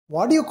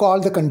What do you call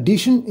the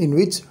condition in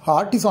which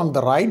heart is on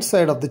the right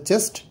side of the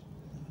chest?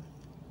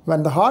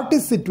 When the heart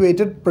is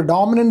situated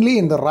predominantly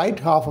in the right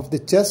half of the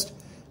chest,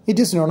 it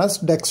is known as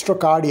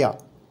dextrocardia.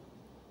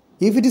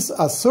 If it is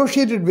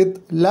associated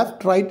with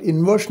left-right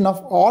inversion of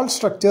all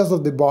structures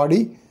of the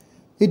body,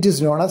 it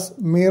is known as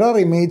mirror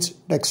image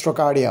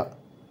dextrocardia.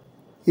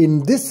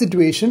 In this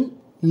situation,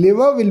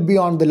 liver will be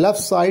on the left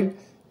side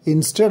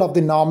instead of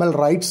the normal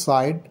right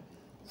side,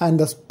 and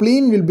the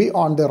spleen will be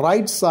on the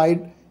right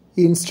side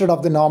instead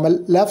of the normal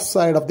left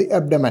side of the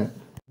abdomen.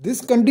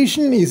 This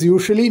condition is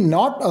usually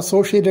not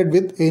associated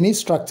with any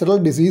structural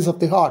disease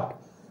of the heart.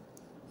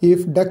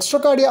 If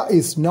dextrocardia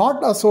is not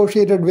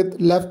associated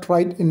with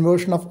left-right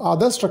inversion of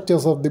other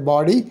structures of the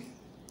body,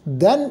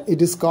 then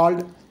it is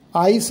called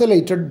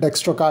isolated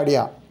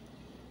dextrocardia.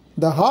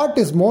 The heart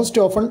is most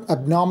often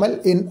abnormal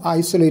in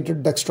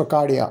isolated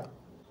dextrocardia.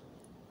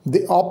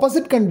 The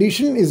opposite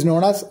condition is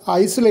known as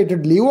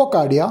isolated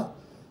levocardia,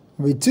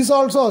 which is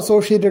also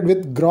associated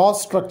with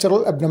gross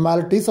structural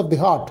abnormalities of the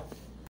heart.